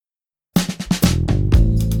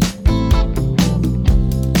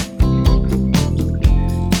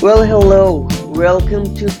Well, hello.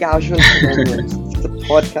 Welcome to Casual Phenomenons. It's a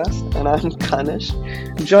podcast, and I'm Kanish.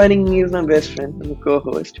 Joining me is my best friend and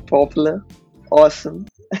co-host, popular, awesome,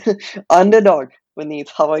 underdog. Puneet,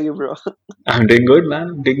 how are you, bro? I'm doing good, man.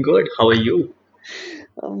 I'm doing good. How are you?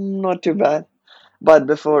 Not too bad. But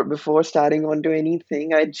before starting on to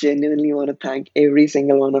anything, I genuinely want to thank every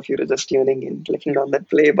single one of you for just tuning in, clicking on that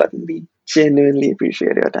play button. We genuinely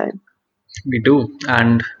appreciate your time. We do.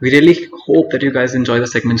 And we really hope that you guys enjoy the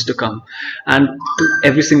segments to come. And to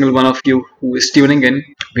every single one of you who is tuning in,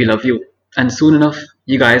 we love you. And soon enough,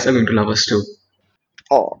 you guys are going to love us too.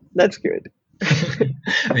 Oh, that's good.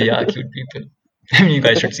 We are cute people. I mean, you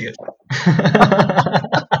guys should see us.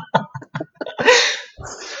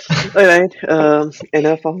 All right.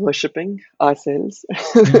 Enough of worshipping ourselves.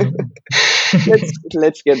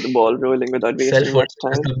 Let's get the ball rolling without wasting Self much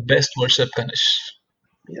worship is time. the best worship, Kanish.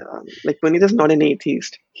 Yeah, like Puneet is not an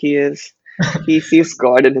atheist. He sees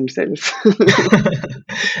God in himself.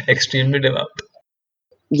 Extremely devout.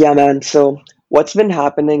 Yeah, man. So what's been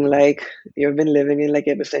happening? Like you've been living in like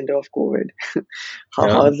epicenter of COVID.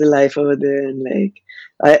 Yeah. How's the life over there? And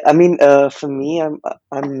like for me,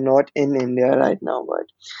 I'm not in India right now, but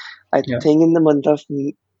I Yeah. think in the month of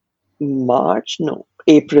March, no,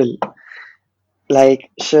 April, like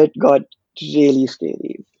shit got really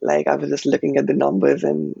scary. Like I was just looking at the numbers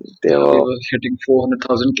and they Yeah, we were were hitting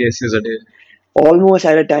 400,000 cases a day. almost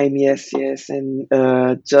at a time, yes, and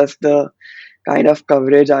just the kind of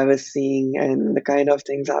coverage I was seeing and the kind of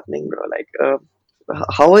things happening, bro. Like,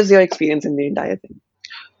 how was your experience in the entire thing?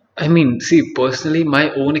 I mean, see, personally,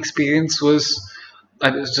 my own experience was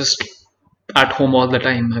I was just at home all the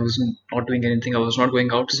time. I was not doing anything. I was not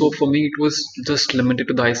going out. So Mhm, for me, it was just limited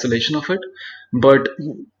to the isolation of it. But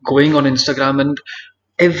mhm. going on Instagram and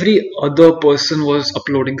every other person was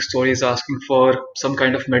uploading stories asking for some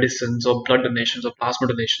kind of medicines or blood donations or plasma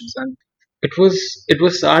donations, and it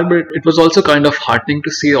was sad, but it was also kind of heartening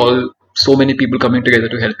to see all so many people coming together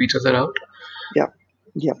to help each other out. Yeah,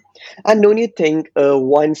 yeah. And don't you think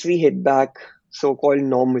once we hit back so-called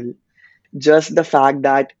normal, just the fact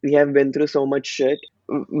that we have been through so much shit,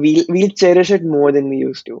 we'll cherish it more than we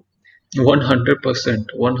used to. 100%,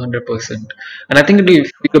 100%. And I think it'll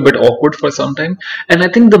feel a bit awkward for some time. And I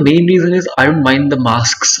think the main reason is I don't mind the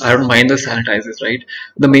masks, I don't mind the sanitizers, right?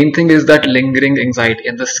 The main thing is that lingering anxiety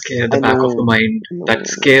and the scare at the I back of the know, mind, that no,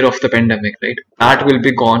 scare of the pandemic, right? That yeah, will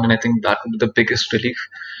be gone, and I think that will be the biggest relief.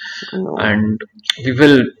 no. And we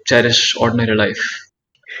will cherish ordinary life.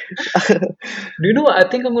 Do you know, I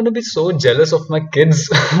think I'm going to be so jealous of my kids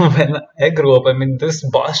when I grow up. I mean, this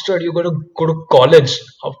bastard, you're going to go to college.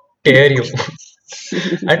 How dare you?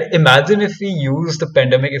 And imagine if we use the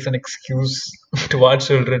pandemic as an excuse to our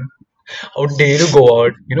children. How dare you go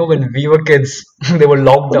out? You know, when we were kids, they were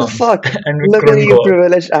What the lockdowns fuck? and we Look at couldn't you, go out.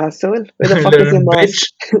 privileged asshole. Where the fuck is Little your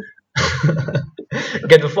mask? bitch,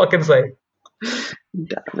 get the fuck inside.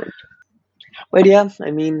 Damn it. But yeah,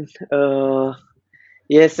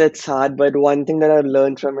 yes, it's hard, but one thing that I've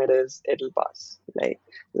learned from it is it'll pass.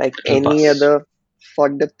 Like It'll any pass. other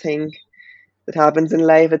fucked up thing that happens in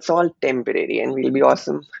life, it's all temporary and we'll be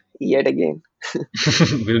awesome yet again.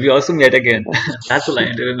 We'll be awesome yet again. That's a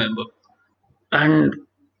line to remember. And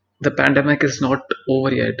the pandemic is not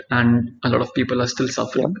over yet, and a lot of people are still Yeah,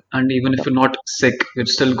 suffering. And even if yeah, you're not sick, you're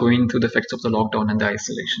still going through the effects of the lockdown and the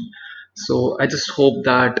isolation. So I just hope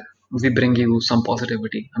that we bring you some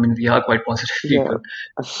positivity. I mean, we are quite positive yeah. people.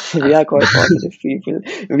 We Uh, are quite positive people.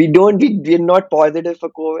 We're not positive for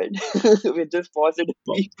COVID. We're just positive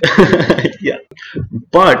people. yeah,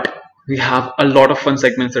 but we have a lot of fun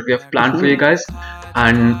segments that we have planned for Mhm. you guys,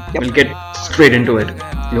 and Yep. we'll get straight into it.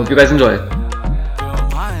 We hope you guys enjoy.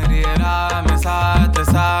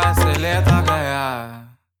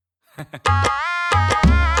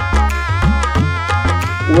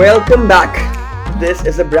 Welcome back. This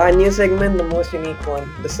is a brand new segment, the most unique one.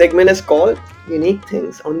 The segment is called Unique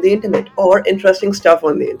Things on the Internet or Interesting Stuff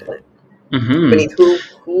on the Internet. Hmm. Beneath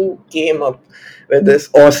who came up with this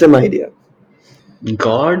awesome idea?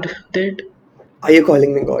 God did? Are you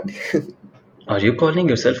calling me God? Are you calling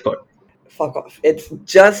yourself God? Fuck off. It's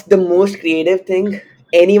just the most creative thing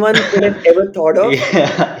anyone could have ever thought of.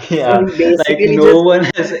 Yeah, So yeah. he Like basically no just one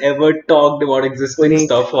has ever talked about existing Puneet,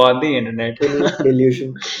 stuff on the internet. Puneet,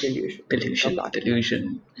 delusion. I'm Delusion, not.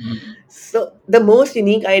 delusion. Mhm. So the most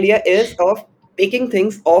unique idea is of taking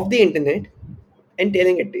things off the internet and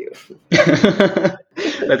telling it to you.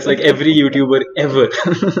 That's like every YouTuber ever.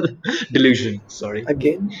 Delusion. Sorry.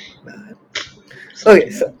 Again, bad. Okay,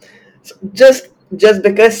 Sorry. so just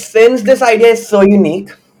because since this idea is so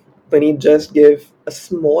unique, Puneet, just give a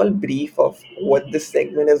small brief of what this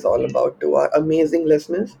segment is all about to our amazing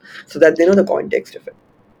listeners so that they know the context of it.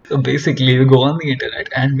 So basically, we go on the internet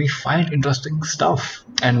and we find interesting stuff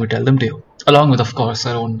and we tell them to you, along with, of course,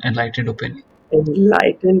 our own enlightened opinion.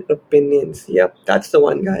 Enlightened opinions. Yep, that's the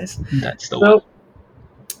one, guys. That's the one. So,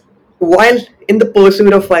 while in the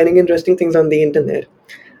pursuit of finding interesting things on the internet,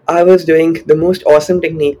 I was doing the most awesome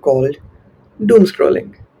technique called doom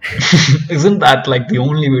scrolling. Isn't that like the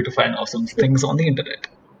only way to find awesome things on the internet?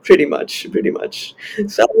 Pretty much, pretty much.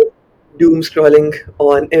 So, I was doom scrolling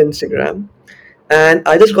on Instagram, and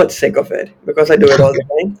I just got sick of it because I do it all the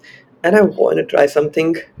time, and I want to try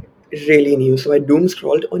something really new. So, I doom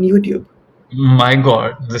scrolled on YouTube. My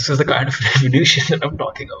God, this is the kind of revolution that I'm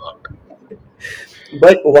talking about.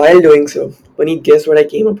 But while doing so, Puneet, guess what I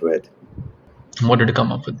came up with? What did you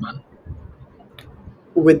come up with, man?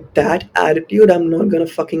 With that attitude, I'm not gonna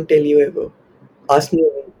fucking tell you ever. Ask me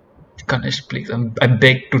again. Ganesh, please, I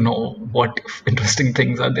beg to know what interesting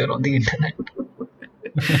things are there on the internet.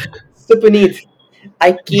 So, Puneet,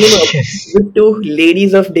 I came up Yes. with two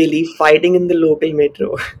ladies of Delhi fighting in the local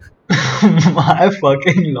metro. My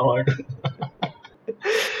fucking lord.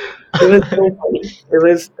 It was so funny. It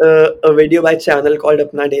was a video by a channel called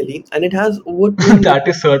Apna Delhi, and it has over 2 That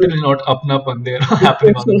is certainly not Apna Pandey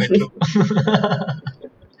happening on the metro.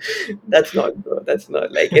 That's not, bro. That's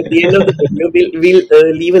not. Like at the end of the video,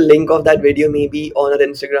 we'll leave a link of that video maybe on our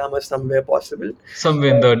Instagram or somewhere possible.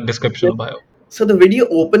 Somewhere in the description of bio. So the video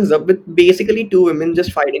opens up with basically two women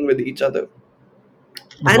just fighting with each other,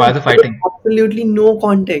 But and why the there was fighting? absolutely no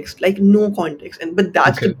context, like no context. And but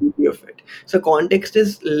that's the Okay. beauty of it. So context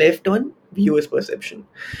is left on viewers' perception.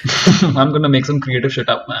 I'm gonna make some creative shit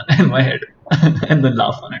up, man, in my head, and then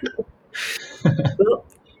laugh on it. So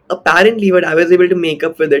apparently, what I was able to make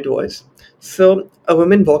up with it was so a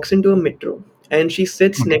woman walks into a metro and she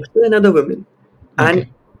sits Okay. next to another woman, and Okay.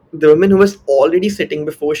 the woman who was already sitting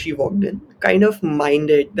before she walked in kind of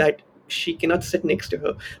minded that she cannot sit next to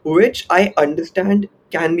her, which I understand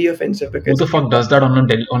can be offensive Who because the fuck does that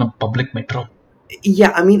on a public metro?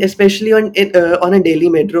 yeah, I mean, especially on a Delhi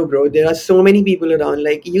metro, bro, there are so many people around.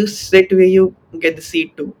 Like you sit where you get the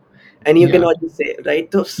seat to, and you Yeah. cannot just say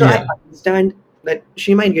right. So I Yeah. understand that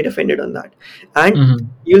she might get offended on that, and Mm-hmm.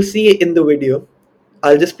 you'll see in the video.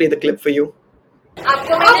 I'll just play the clip for you.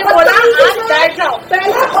 आपको मैंने बोला आप बैठ जाओ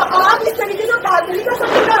पहले आप इस तरीके से बात नहीं कर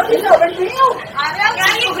सकते मैं आपकी सर्वेंट नहीं हूँ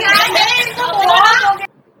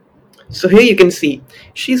So here you can see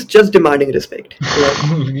she's just demanding respect.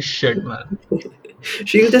 Holy shit, man.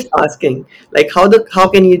 She's just asking like how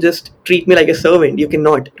can you just treat me like a servant? You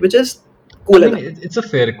cannot, which is I cool mean, enough. it's a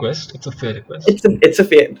fair request. It's a fair request. It's a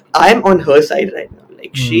fair. I'm on her side right now.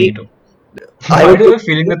 Like Me she, too. I Why would do I have a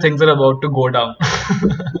feeling that things are about to go down?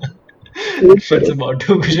 wait for shit's it. about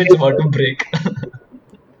to break.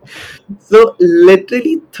 So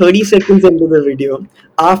literally 30 seconds into the video,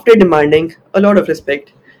 after demanding a lot of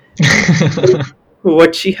respect,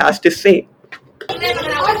 what she has to say.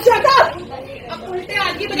 और shut up मैं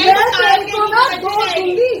तेरे को ना दो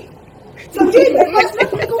दूंगी समझी मतलब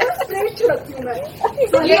तुमको मैं स्प्रे रखती हूँ मैं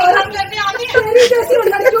सारी औरत तेरी जैसी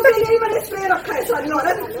लड़कियों के लिए ही मैंने स्प्रे रखा है सारी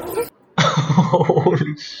औरत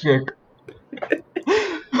Holy shit.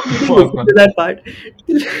 Did you Fuck, listen man. to that part?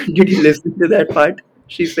 Did you listen to that part?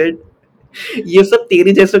 She said, "ये सब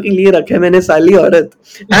तेरी जैसों के लिए रखा है मैंने साली औरत."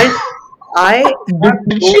 And I have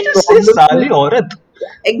Did no she just say problem Sali with Aurat?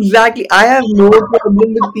 exactly. I have no problem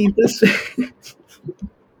with people.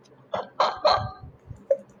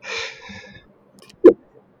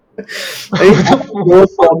 I have no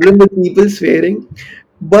problem with people swearing,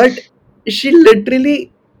 but she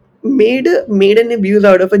literally made an abuse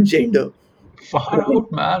out of a gender. Far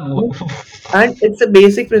out, man. And it's a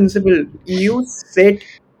basic principle. You set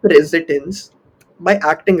precedence by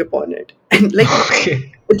acting upon it. And like Okay.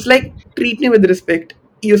 it's like treat me with respect.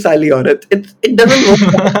 You sali aurat. It doesn't work.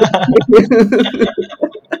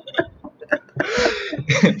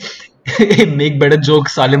 Make better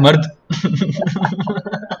jokes, Sale Mard.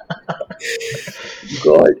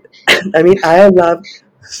 God. I mean, I have laughed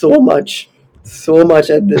so much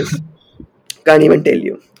at this. Can't even tell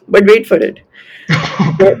you. But wait for it.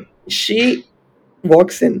 So Okay. she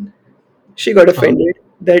walks in. She got Uh-huh. offended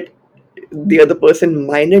that the other person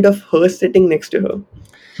minded of her sitting next to her.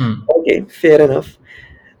 Hmm. Okay, fair enough.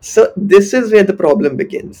 So this is where the problem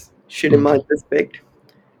begins. She demands respect.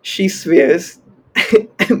 She swears,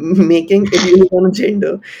 making abuse on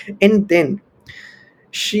gender, and then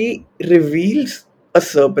she reveals a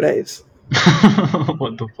surprise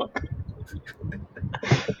What the fuck?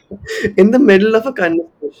 in the middle of a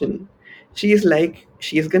conversation. She is like,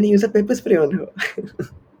 she's gonna use a pepper spray on her.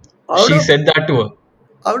 Out She of said that to her.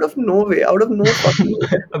 out of nowhere, out of no fucking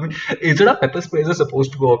nowhere. I mean, instead of pepper sprays are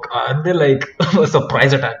supposed to work, aren't they like a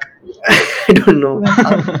surprise attack? I don't know,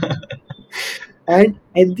 man. And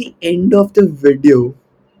at the end of the video,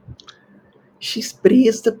 she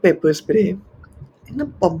sprays the pepper spray in a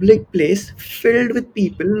public place filled with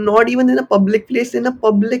people, not even in a public place, in a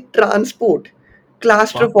public transport.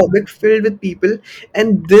 Claustrophobic, filled with people,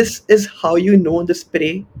 and this is how you know the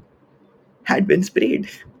spray had been sprayed.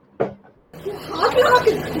 हाथ लगा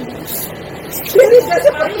के तेरी जैसे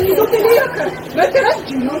बदतमीजों के लिए मैं तेरा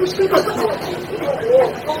जीना मुश्किल कर सकता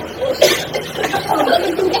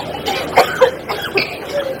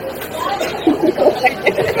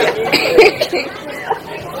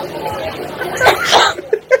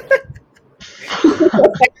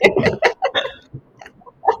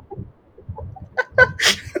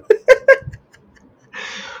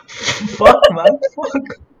Fuck, man. Fuck.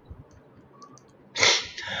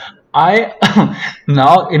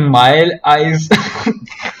 Now in my eyes,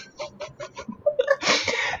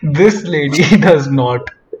 this lady is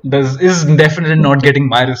definitely not getting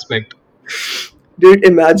my respect. Dude,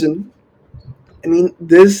 imagine. I mean,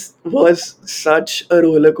 this was such a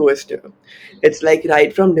roller coaster. It's like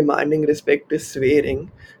right from demanding respect to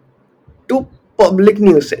swearing to public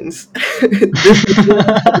nuisance. This is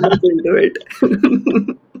into it.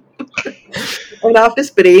 And after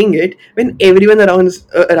spraying it, when everyone around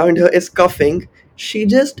her is coughing, she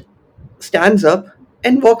just stands up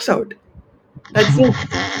and walks out. That's it.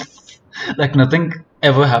 Like nothing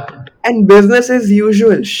ever happened. And business as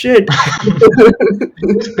usual. Shit.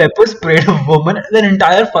 This pepper sprayed a woman in an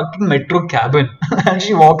entire fucking metro cabin and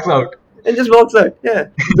she walks out. And just walks out. Yeah.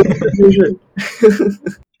 Business as usual.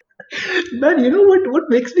 Man, you know what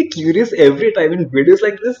makes me curious every time in videos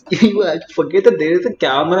like this? You forget that there is a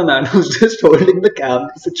cameraman who's just holding the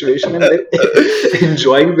camera situation and they're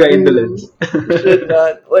enjoying behind the lens. Shit,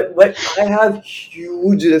 man. But I have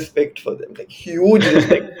huge respect for them. Like, huge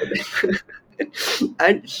respect for them.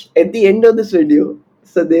 And at the end of this video,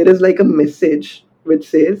 so there is like a message which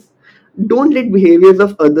says, don't let behaviors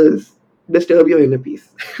of others disturb your inner peace.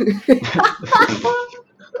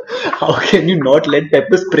 How can you not let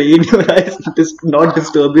pepper spray in your eyes not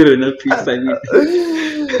disturb your inner peace? I mean,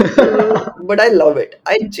 But I love it.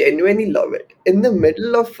 I genuinely love it. In the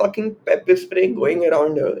middle of fucking pepper spray going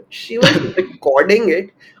around her, she was recording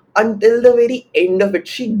it until the very end of it.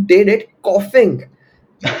 She did it coughing.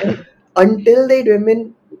 And until the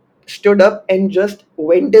women stood up and just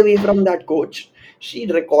went away from that coach, she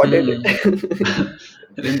recorded it.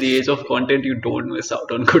 in the age of content, you don't miss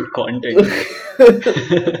out on good content.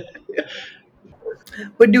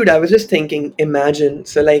 But dude, I was just thinking, imagine,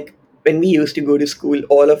 so like when we used to go to school,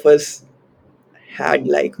 all of us had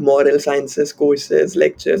like moral sciences courses,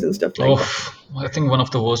 lectures and stuff like that. Oh, I think one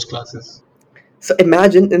of the worst classes. So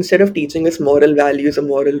imagine instead of teaching us moral values or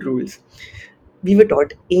moral rules, we were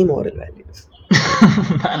taught amoral values.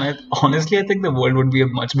 Man, honestly, I think the world would be a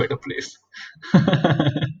much better place.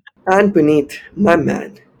 And Puneet, my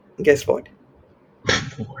man, guess what?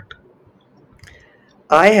 What?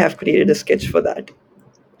 I have created a sketch for that.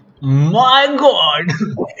 My God!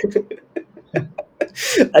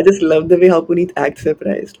 I just love the way how Puneet acts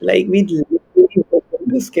surprised. Like, we literally worked on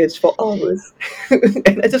the sketch for hours.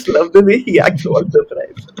 And I just love the way he acts all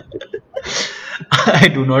surprised.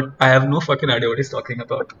 I have no fucking idea what he's talking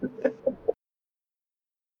about.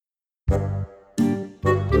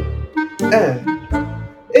 And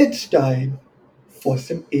it's time for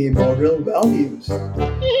some amoral values.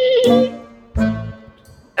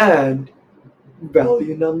 And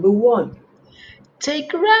value number 1.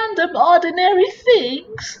 Take random ordinary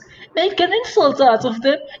things, make an insult out of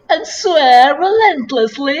them, and swear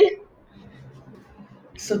relentlessly.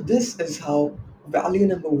 So this is how value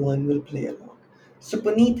number 1 will play along. So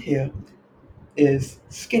Puneet here is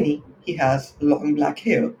skinny. He has long black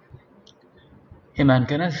hair. Hey man,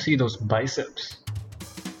 can I see those biceps?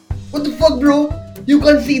 What the fuck, bro? You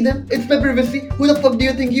can't see them. It's my privacy. Who the fuck do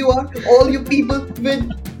you think you are? All you people with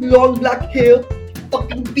long black hair,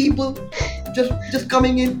 fucking people, just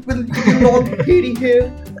coming in with long hairy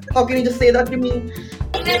hair. How can you just say that to me?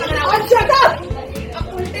 और shut up!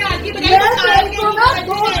 अब उल्टे आगे बजाय मैं तेरे को ना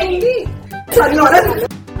दो दूंगी सारी औरत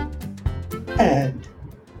And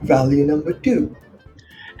value number 2.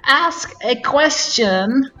 Ask a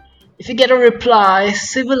question. If you get a reply,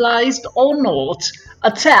 civilized or not,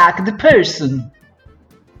 attack the person.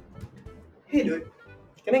 Hey dude,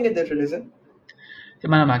 can I get that eraser? Hey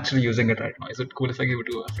man, I'm actually using it right now. Is it cool if I give it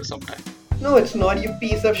to you after some time? No, it's not, you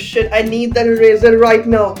piece of shit. I need that eraser right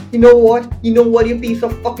now. You know what? You piece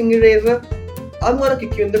of fucking eraser? I'm gonna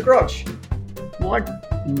kick you in the crotch. What?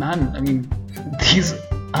 Man, I mean, these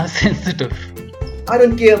are sensitive. I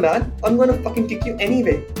don't care, man. I'm gonna fucking kick you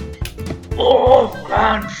anyway. Oh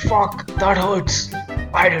man, fuck, that hurts.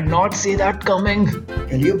 I did not see that coming.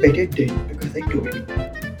 Well, you bet it did because I told you.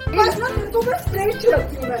 बस ना तुमको मैं straight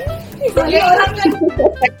रखती हूँ मैं साली औरत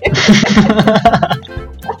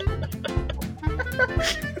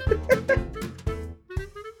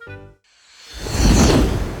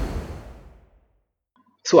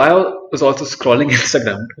So I was also scrolling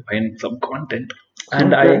Instagram to find some content,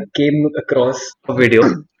 and I Okay. came across a video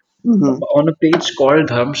Mhm. on a page called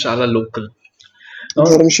Dharamshala Local. Now,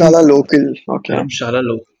 Dharamshala local. Okay. Dharamshala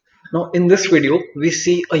Local. Now, in this video, we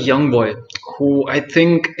see a young boy who I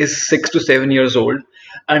think is 6 to 7 years old,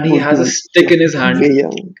 and he has a Mhm. stick in his hand. Very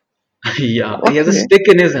young. Yeah, he has a Okay. stick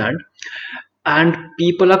in his hand, and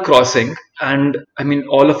people are crossing. And I mean,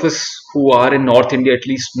 all of us who are in North India at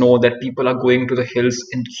least know that people are going to the hills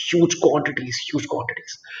in huge quantities,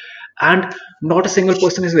 and not a single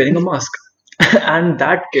person is wearing a mask. And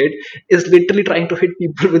that kid is literally trying to hit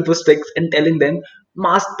people with those sticks and telling them,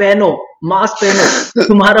 mask pehno,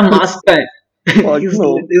 tumhara mask kahan hai?" Fuck no.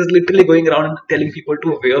 He's literally going around and telling people to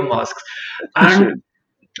wear masks. And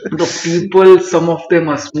Shit. the people, some of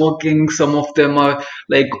them are smoking, some of them are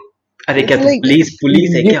like, अरे क्या It's तू like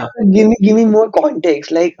police है give, क्या? give me more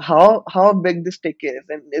context. Like how big the stick is,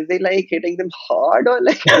 and is they like hitting them hard or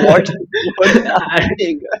like what's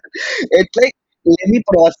happening? It's like let me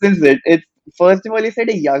process it. It's first of all you said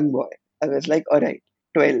a young boy. I was like, all right,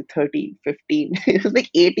 12, 13, 15. It was like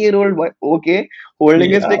 8-year-old boy. Okay,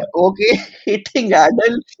 holding a Yeah, stick. Okay, hitting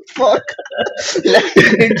adult. Fuck. Like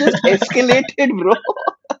it just escalated, bro.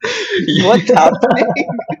 What's happening?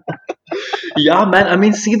 yeah, man. I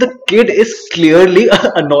mean, see, the kid is clearly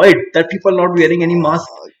annoyed that people are not wearing any mask,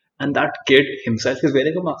 and that kid himself is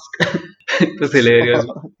wearing a mask. It was hilarious.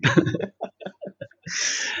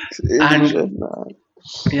 Crazy And shit, man.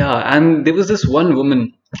 yeah, and there was this one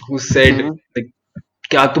woman who said, Mhm. like,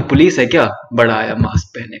 क्या तू police है क्या बड़ा आया mask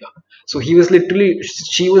पहनने का? So he was literally,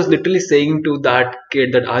 she was literally saying to that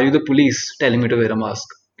kid that, are you the police telling me to wear a mask?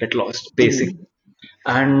 Get lost, basically. Mhm.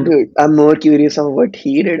 And Dude, I'm more curious of what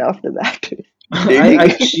he did after that. Did I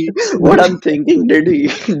he? she What I'm thinking, did he?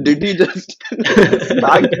 Did he just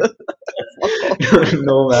smack the fuck off?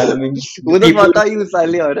 no man, I mean Who the people fuck are you,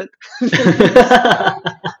 Sally Aurat?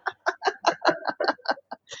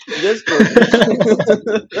 Just proceed.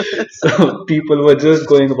 so people were just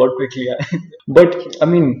going about quickly. But I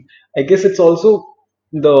mean, I guess it's also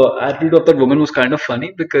the attitude of that woman was kind of funny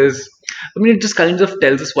because I mean it just kind of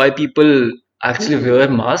tells us why people actually wear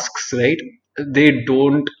masks, right? They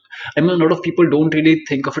don't. I mean, a lot of people don't really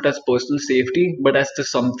think of it as personal safety, but as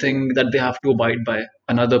just something that they have to abide by,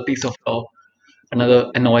 another piece of law, another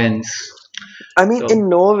annoyance. I mean, So in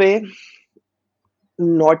no way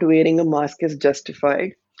not wearing a mask is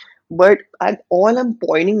justified. But all I'm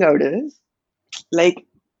pointing out is like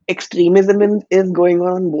extremism is going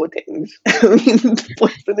on both ends. I mean, the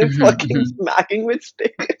person is fucking smacking with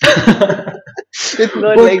stick. It's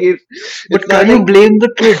not but like it's but not can you like blame the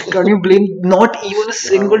kid? Can you blame not even a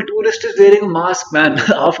single no, tourist is wearing a mask, man? no,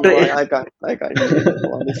 After no, I can't blame him.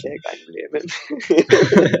 Honestly, I can't blame him.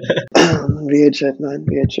 Weird shit, man.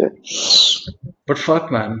 Weird shit. But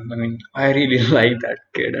fuck, man. I mean, I really like that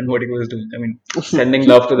kid and what he was doing. I mean, sending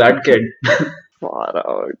love to that kid. Far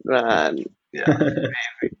out, man. Yeah.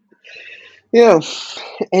 Yeah.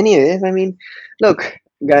 Anyways, I mean, look,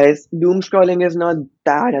 guys, doom scrolling is not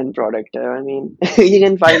that unproductive. I mean, you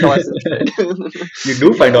can find awesome shit. You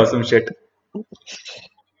do find awesome shit.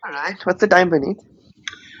 Alright, what's the time, Beneath?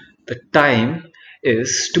 The time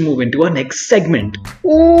is to move into our next segment.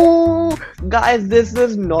 Ooh, guys, this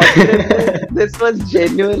was not scripted. This was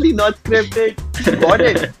genuinely not scripted. He got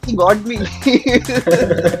it. He got me.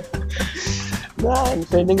 Man,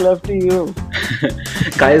 sending love to you.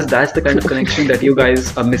 Guys, that's the kind of connection that you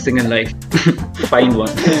guys are missing in life. Find one.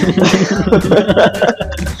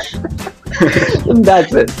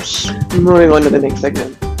 That's it. Moving on to the next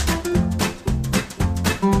segment.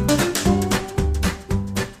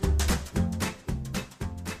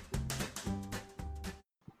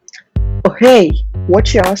 Oh, hey,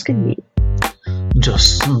 what you asking me?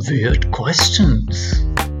 Just some weird questions.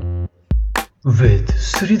 With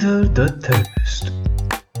Sridhar the therapist.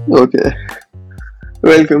 Okay.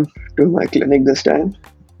 Welcome to my clinic this time.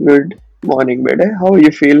 Good morning, Bede. How are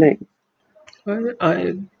you feeling?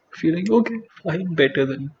 I'm feeling okay. Fine, better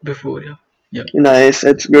than before. Yeah. Yeah. Nice.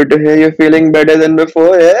 It's good to hear you feeling better than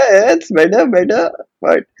before. Yeah, it's better.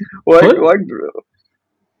 What, What? bro?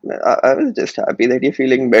 I was just happy that you're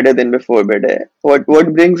feeling better than before, Bede. What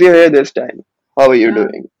brings you here this time? How are you Yeah.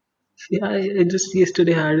 doing? Yeah, I just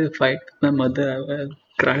yesterday had a fight with my mother. I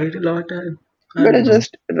cried a lot. I You gotta don't know.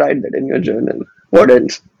 just write that in your journal. What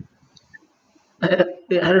else? I,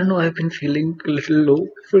 I don't know. I've been feeling a little low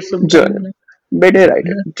for some time. Journal. Better write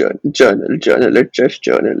it. Yeah. Journal it. Just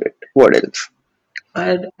journal it. What else?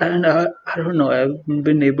 I don't know. I haven't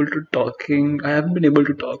been able to talking. I haven't been able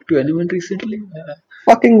to talk to anyone recently.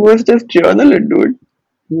 Fucking worse, just journal it, dude.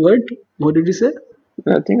 What? What did you say?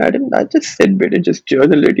 Nothing. I didn't. I just said better. Just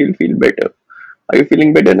journal it. You'll feel better. Are you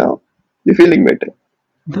feeling better now? You're feeling better.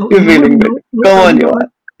 No, You're no, feeling no, better. no. Come on, I'm you not. are.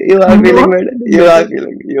 You are I'm feeling not better. feeling You are better.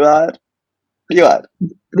 feeling. You are. You are.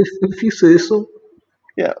 If you say so,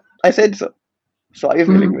 Yeah. I said so. So are you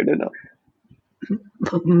feeling mm, better now?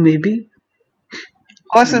 maybe.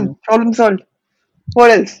 Awesome. Problem solved.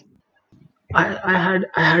 What else? I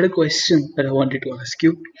had a question that I wanted to ask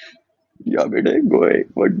you. Yeah, better go ahead.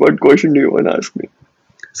 What question do you want to ask me?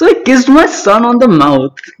 So I kissed my son on the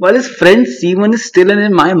mouth while his friend Simon is still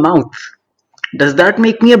in my mouth. Does that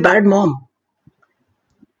make me a bad mom?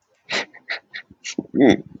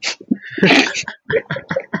 Hmm.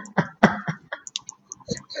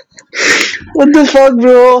 What the fuck,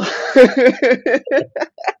 bro?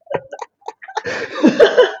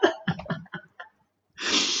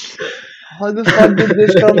 How the fuck did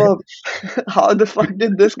this come up? How the fuck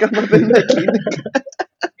did this come up in my clinic?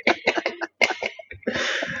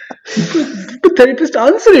 The therapist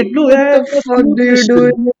answer it. No, I What have the fuck no do you do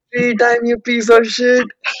question. in your free time, you piece of shit?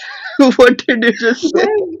 What did you just say?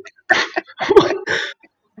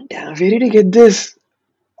 Damn, where did you get this?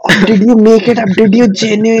 Or did you make it up? Did you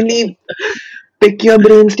genuinely pick your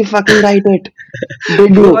brains to fucking write it?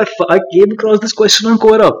 Did Bro, you? I came across this question on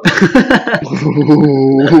Quora.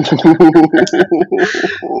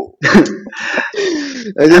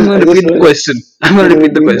 I I'm just, going I to just repeat the want question. I'm going to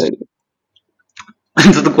repeat the to question.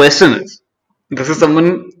 So the question is, this is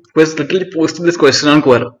someone who has literally posted this question on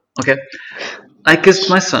Quora. Okay, I kissed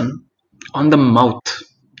my son on the mouth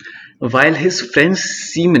while his friend's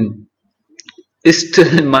semen is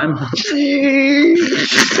still in my mouth. Jesus.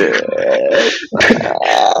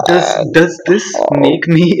 Does this make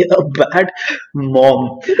me a bad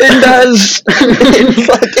mom? It does.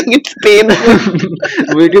 It's painful.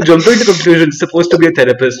 Wait, you're jumping to conclusions. Supposed to be a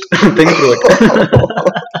therapist. Think through it.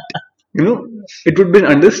 It would be an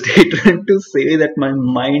understatement to say that my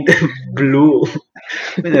mind blew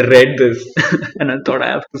when I read this, and I thought I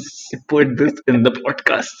have to put this in the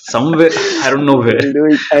podcast somewhere. I don't know where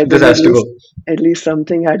Dude, I this think has to go. at least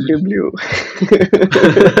something had to blow.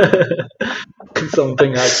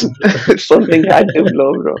 Something had to blow. Something had to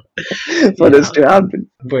blow, bro, for this Yeah, to happen.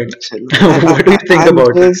 but Chill. what do you think I'm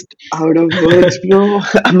about it? just out of words, bro.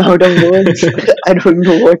 I'm out of words. I don't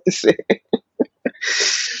know what to say.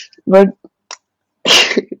 But,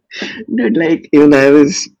 dude, like, even I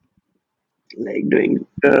was like doing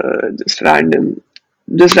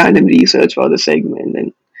just random research for the segment,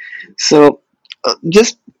 and so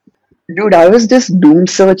just dude, I was just doom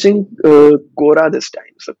searching Quora this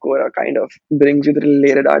time. So Quora kind of brings you the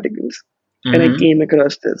related articles, and I Mm-hmm. came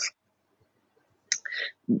across this.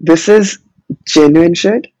 This is genuine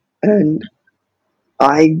shit, and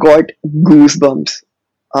I got goosebumps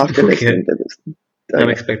after Okay, listening to this. I'm Okay.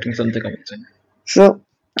 expecting something amazing. So,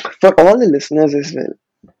 for all the listeners as well,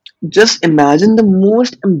 just imagine the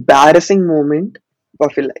most embarrassing moment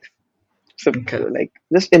of your life. So, Okay. like,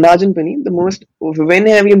 just imagine, Penny, when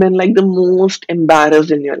have you been like the most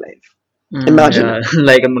embarrassed in your life? Imagine Yeah, it.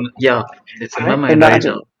 like yeah, it's in my Alright? mind right Imagine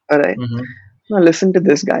now. it. Alright? Mm-hmm. Now, listen to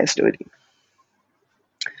this guy's story.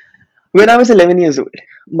 When I was 11 years old,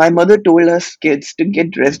 my mother told us kids to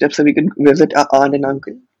get dressed up so we could visit our aunt and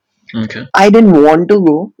uncle. Okay. I didn't want to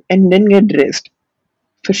go and didn't get dressed.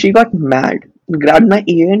 So she got mad, grabbed my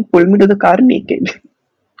ear, and pulled me to the car naked.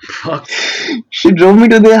 Fuck. She drove me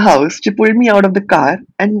to their house. She pulled me out of the car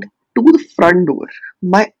and to the front door.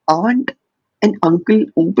 My aunt and uncle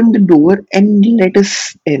opened the door and let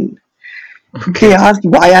us in. Okay. They asked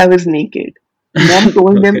why I was naked. Mom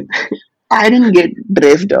told Okay. them I didn't get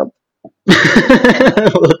dressed up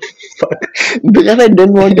Fuck. because I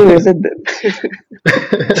didn't want to visit them.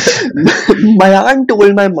 My aunt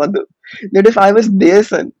told my mother that if I was their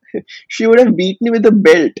son, she would have beat me with a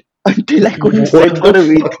belt until I couldn't sit What for the a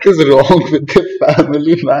week. fuck is wrong with the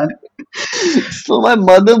family, man? So my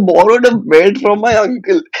mother borrowed a belt from my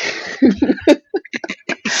uncle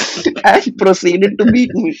and proceeded to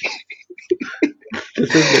beat me.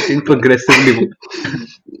 This is getting progressively worse.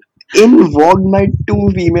 In walked my two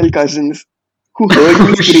female cousins who heard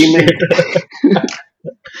me Oh screaming. shit.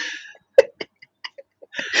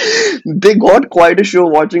 They got quite a show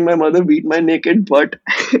watching my mother beat my naked butt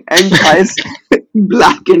and thighs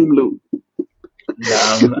Black and blue.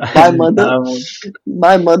 Damn. My mother, Damn.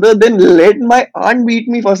 my mother then let my aunt beat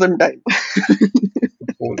me for some time.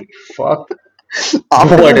 Holy fuck. What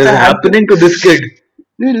Afterwards, is I had to happening to this kid?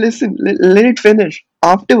 listen. Let it finish.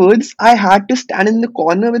 Afterwards, I had to stand in the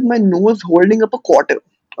corner with my nose holding up a quarter.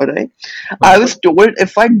 All right. I was told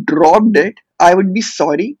if I dropped it, I would be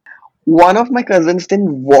sorry. One of my cousins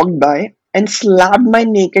then walked by and slapped my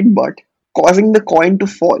naked butt, causing the coin to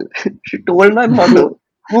fall. She told my mother,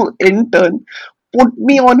 who in turn put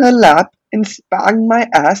me on her lap and spanked my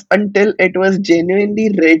ass until it was genuinely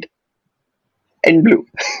red and blue.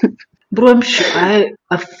 Bro,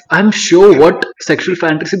 I'm sure what sexual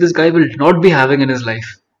fantasy this guy will not be having in his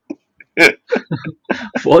life.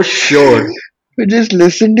 For sure. But just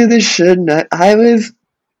listen to this shit, man. I was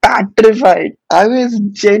petrified. I was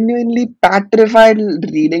genuinely petrified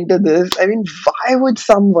reading to this. I mean, why would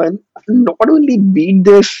someone not only beat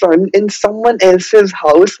their son in someone else's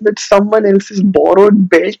house with someone else's borrowed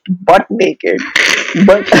belt butt naked,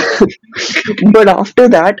 but but after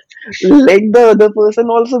that, let the other person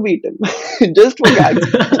also beat him just for gags?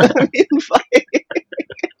 I mean, why?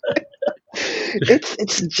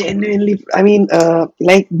 It's genuinely. I mean,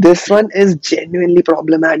 like this one is genuinely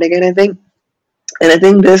problematic, and I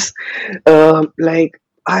think this, like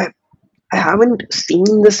I haven't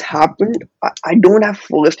seen this happen. I don't have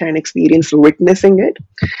first-hand experience witnessing it,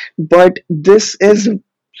 but this is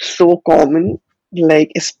so common.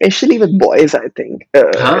 Like especially with boys, I think.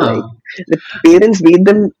 Like Huh. the parents beat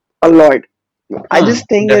them a lot. I Huh. just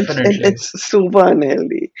think Definitely. it's super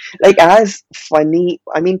unhealthy. Like as funny.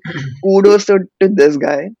 I mean, kudos to this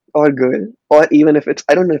guy or girl, or even if it's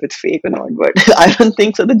I don't know if it's fake or not, but I don't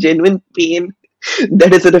think so. The genuine pain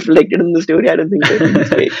that is reflected in the story, I don't think so. I think it's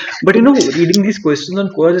fake. But reading these questions on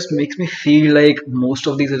Quora just makes me feel like most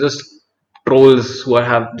of these are just trolls who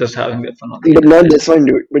are just having their fun on the But not internet. this one,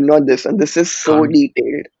 dude. But not this one. This is so Can't.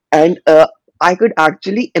 detailed, and I could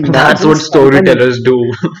actually That's imagine what someone. storytellers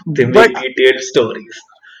do. They But make detailed stories.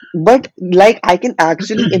 like I can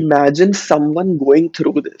actually imagine someone going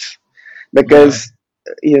through this Yeah. because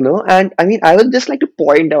and I mean I would just like to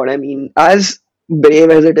point out. I mean, as brave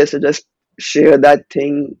as it is to just share that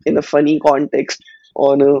thing in a funny context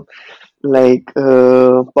on a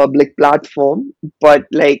public platform, but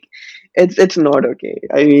like it's not okay.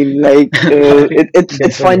 I mean,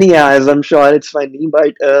 it's funny, Definitely. as I'm sure it's funny,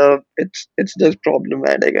 but it's just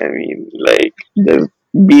problematic. I mean, like just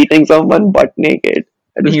beating someone butt naked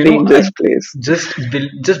at a I stranger's place.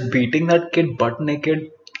 just beating that kid butt naked,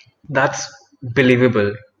 that's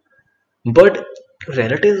believable. But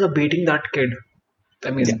relatives are beating that kid. I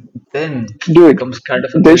Yeah, mean, then it dude, becomes kind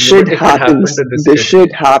of this unbelievable shit if it happened happens. to this This kid.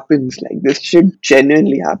 shit happens. Like this shit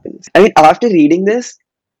genuinely happens. I mean, after reading this,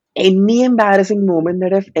 any embarrassing moment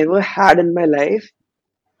that I've ever had in my life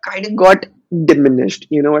kind of got diminished.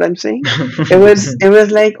 You know what I'm saying? It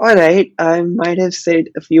was like, all right, I might have said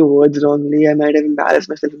a few words wrongly. I might have embarrassed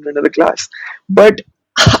myself in front of the class, but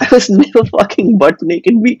I was never fucking butt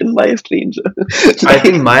naked beaten by a stranger. I Like,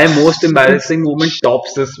 think my most embarrassing moment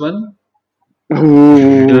tops this one,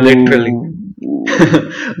 literally. ooh.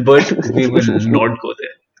 But we will not go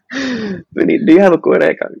there. Vinny, do you have a Quora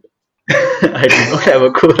account? I do not have a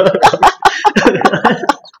Quora account.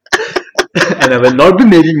 And I will not be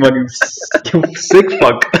making money. You sick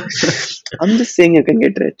fuck. I'm just saying you can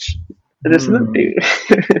get rich. Listen up, Hmm. dude.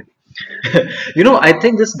 I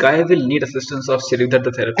think this guy will need assistance of Sridhar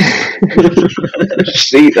the therapist.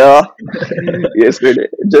 See, yesterday.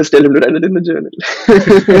 Just tell him to write it in the journal.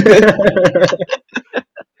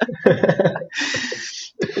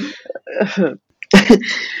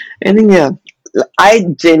 I think, yeah, I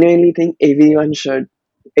genuinely think everyone should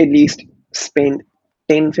at least spend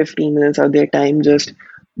 10-15 minutes of their time just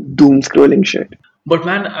doom scrolling shit. But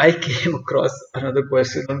man, I came across another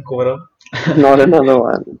question on Quora. Not another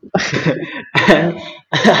one. And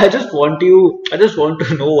I just want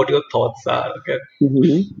to know what your thoughts are. Okay.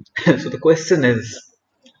 Hmm. So the question is,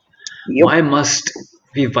 Yep. why must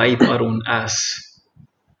we wipe our own ass?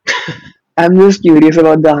 I'm just curious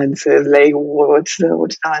about the answers. Like, what's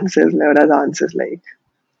the answers? Like, what are the answers like?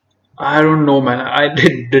 I don't know, man. I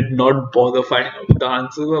did not bother finding out what the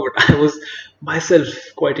answers were, but I was myself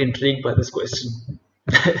quite intrigued by this question.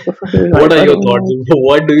 The fuck is What are wiper your on thoughts? that?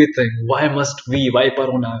 What do you think? Why must we wipe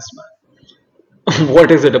our own ass, man? What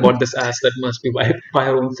is it about this ass that must be wiped by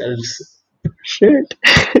our own selves? Shit.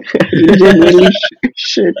 Genuinely,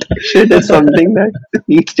 shit. Shit is something that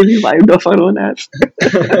needs to be wiped off our own ass.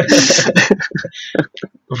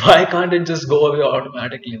 Why can't it just go away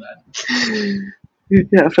automatically, man?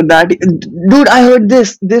 Yeah, for that, dude, I heard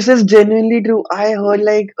this. This is genuinely true. I heard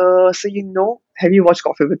like, so Have you watched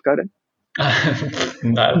Coffee with Karan?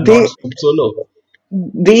 I'm They not solo.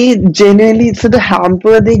 they genuinely, so the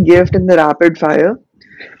hamper they gift in the rapid fire,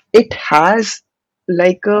 it has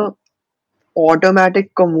like a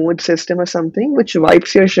automatic commode system or something which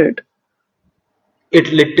wipes your shit. It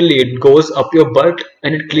literally it goes up your butt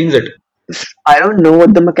and it cleans it. I don't know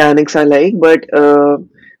what the mechanics are like, but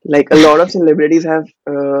like a lot of celebrities have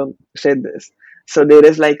said this. So there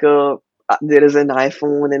is like a there is an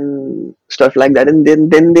iPhone and stuff like that, and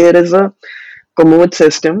then there is a commode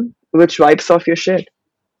system which wipes off your shit.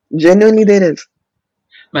 Genuinely, there is.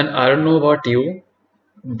 Man, I don't know about you,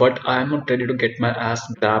 but I'm not ready to get my ass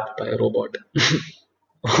grabbed by a robot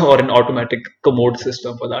or an automatic commode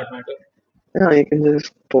system for that matter. Yeah, you can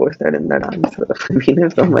just post that in that answer. I mean,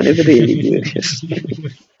 if someone is really curious,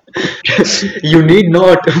 You need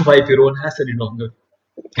not wipe your own ass any longer.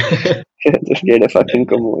 just get a fucking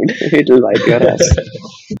commode. It'll wipe your ass.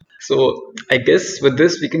 So I guess with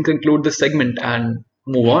this we can conclude this segment and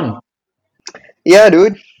move on. Yeah,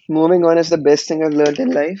 dude. Moving on is the best thing I've learned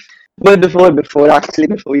in life. But before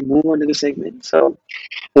we move on to the segment, so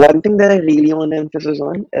one thing that I really want to emphasize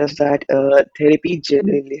on is that therapy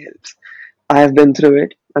genuinely helps. I have been through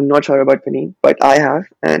it. I'm not sure about Panini, but I have,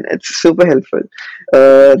 and it's super helpful.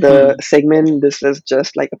 The Hmm. segment, this is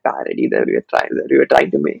just like a parody that we were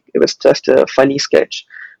trying to make. It was just a funny sketch.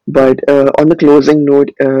 But on the closing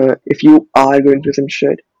note, if you are going through some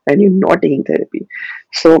shit and you're not taking therapy,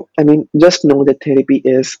 so I mean, just know that therapy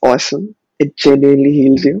is awesome. It genuinely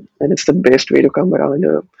heals you, and it's the best way to come around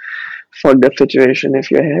a fucked up situation if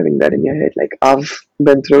you're having that in your head. Like I've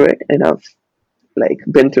been through it, and I've like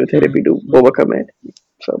been through Hmm. therapy to overcome it.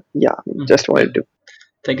 So yeah, Hmm. just wanted to.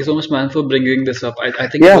 Thank you so much, man, for bringing this up. I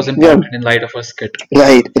think it Yeah, was yeah, important in light of our skit.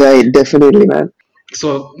 right, definitely, man.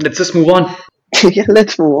 So let's just move on. Yeah,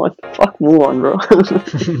 let's move on. Fuck, move on, bro.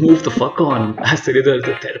 Move the fuck on, as Sridhar,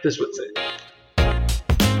 the therapist would say.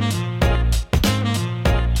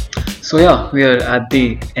 So yeah, we are at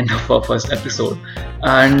the end of our first episode,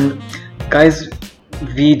 and guys,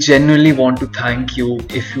 we genuinely want to thank you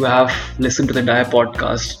if you have listened to the entire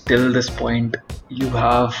podcast till this point. You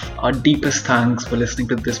have our deepest thanks for listening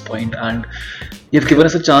to this point, and you've given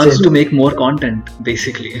us a chance to make more content,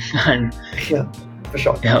 basically. And Yeah, for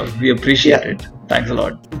sure. yeah, we appreciate Yeah. it. Thanks a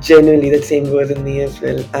lot. Genuinely, the same goes in me as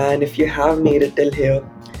well. And if you have made it till here,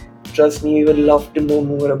 trust me, we would love to know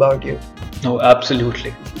more about you. No,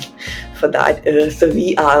 absolutely. For that, so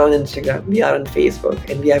we are on Instagram, we are on Facebook,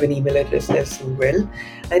 and we have an email address as well.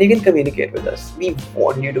 And you can communicate with us. We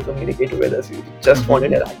want you to communicate with us. We just want to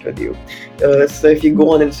interact with you. So if you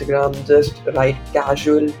go on Instagram, just write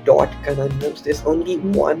casual.conundrums. There's only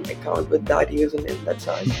one account with that username. That's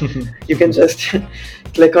ours. You can just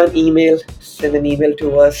click on email, send an email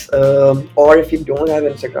to us, or if you don't have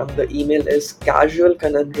Instagram, the email is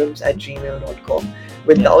casualconundrums@gmail.com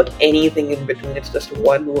without anything in between. It's just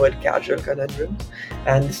one word, Casual Conundrums.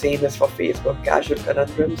 And the same is for Facebook, Casual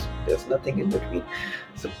Conundrums. There's nothing in between.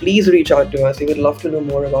 So please reach out to us. We would love to know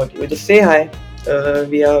more about you. Just say hi.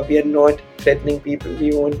 We are not threatening people.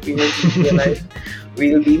 We won't keep you alive.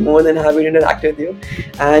 We'll be more than happy to interact with you,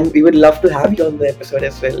 and we would love to have you on the episode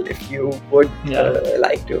as well if you would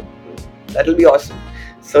like to. That will be awesome.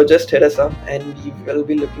 So just hit us up, and we will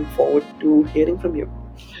be looking forward to hearing from you.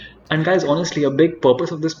 And guys, honestly, a big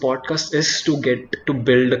purpose of this podcast is to get to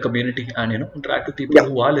build a community and interact with people Yeah.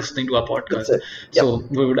 who are listening to our That's podcast. it. Yeah. So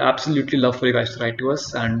we would absolutely love for you guys to write to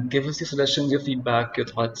us and give us your suggestions, your feedback, your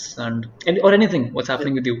thoughts, or anything. What's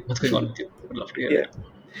happening with you? What's going on with you? Would love to hear Yeah.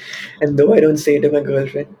 And though I don't say it to my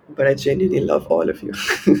girlfriend, but I genuinely love all of you. it.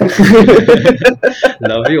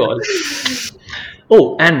 Love you all.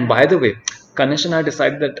 Oh, and by the way, Kanesh and I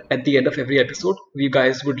decided that at the end of every episode, we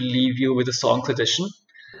guys would leave you with a song suggestion.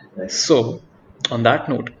 So, on that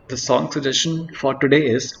note, the song suggestion for today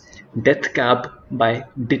is Death Cab by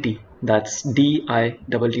Ditty. That's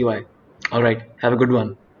DIWI. Alright, have a good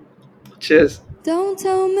one. Cheers. Don't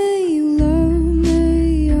tell me you love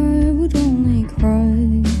me, I would only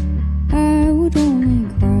cry. I would only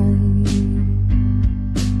cry.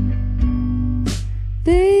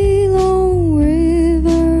 Be long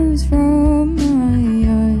rivers from my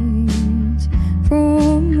eyes,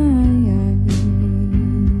 from my eyes.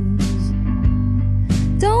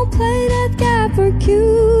 Don't play that guy for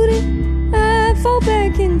cutie. I fall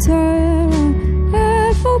back in time.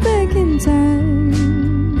 I fall back in time.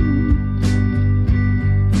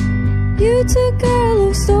 You took our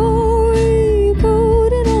love story.